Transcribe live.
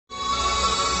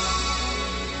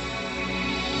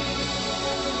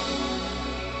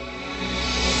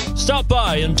Stop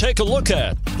by and take a look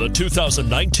at the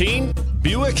 2019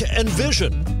 Buick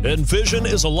Envision. Envision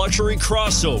is a luxury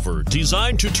crossover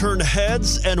designed to turn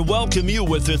heads and welcome you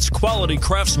with its quality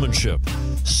craftsmanship,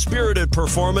 spirited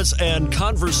performance, and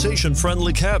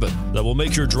conversation-friendly cabin that will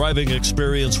make your driving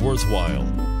experience worthwhile.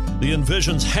 The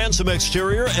Envision's handsome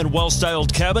exterior and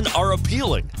well-styled cabin are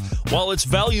appealing, while its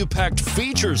value-packed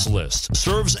features list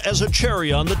serves as a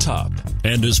cherry on the top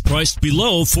and is priced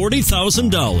below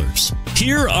 $40,000.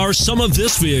 Here are some of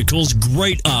this vehicle's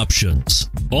great options: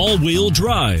 all-wheel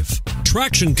drive,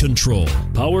 traction control,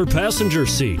 power passenger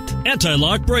seat,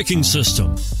 anti-lock braking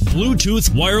system,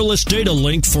 Bluetooth wireless data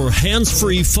link for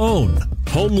hands-free phone,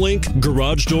 HomeLink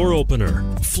garage door opener,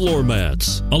 floor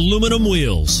mats, aluminum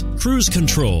wheels, cruise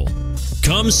control.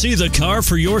 Come see the car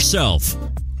for yourself.